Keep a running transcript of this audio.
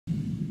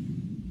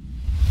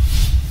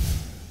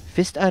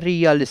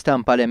Fis-stqarrija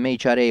l-istampa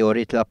l-MHRA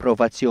uriet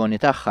l-approvazzjoni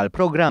tagħha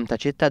l-programm ta'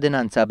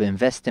 ċittadinanza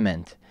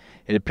b'investiment.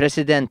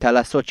 Il-President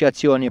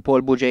tal-assoċjazzjoni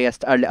Paul Buġeja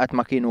stqar li qatt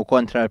ma kienu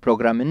kontra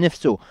l-programm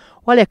innifsu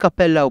u għalhekk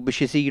appellaw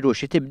biex isiru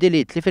xi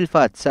tibdiliet li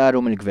fil-fatt saru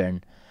mill-Gvern.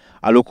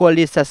 Qal ukoll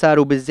li issa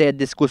saru biżżejjed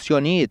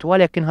diskussjonijiet u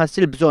għalhekk inħass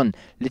il-bżonn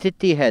li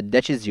tittieħed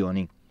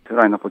deċiżjoni.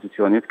 Rajna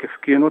pożizzjonijiet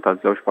kif kienu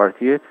taż-żewġ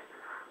partijiet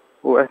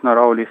u qed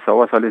naraw li issa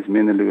wasal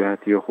iż-żmien li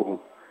wieħed jieħu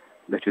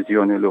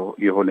deċiżjoni li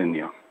jieħu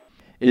linja.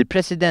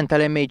 Il-President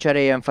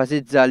tal-MHRA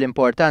enfasizza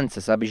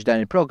l-importanza sabiex dan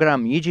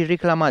il-programm jiġi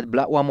riklamat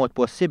bl-aqwa mod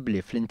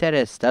possibbli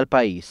fl-interess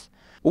tal-pajjiż.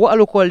 U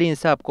qal ukoll li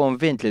jinsab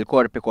konvint li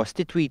l-korpi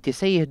kostitwiti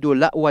se jieħdu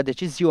l-aqwa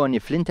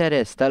deċiżjoni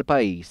fl-interess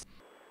tal-pajjiż.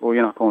 U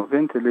jiena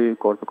konvint li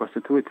l-korpi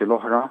kostitwiti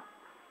l-oħra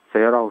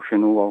se jaraw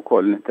x'inhu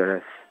wkoll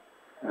l-interess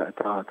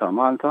ta'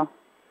 Malta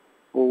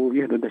u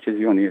jieħdu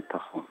deċiżjonijiet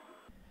tagħhom.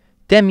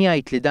 Temm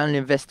jgħid li dan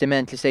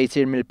l-investiment li se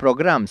jsir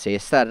mill-programm se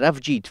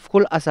jissarraf ġid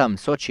f'kull qasam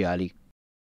soċjali.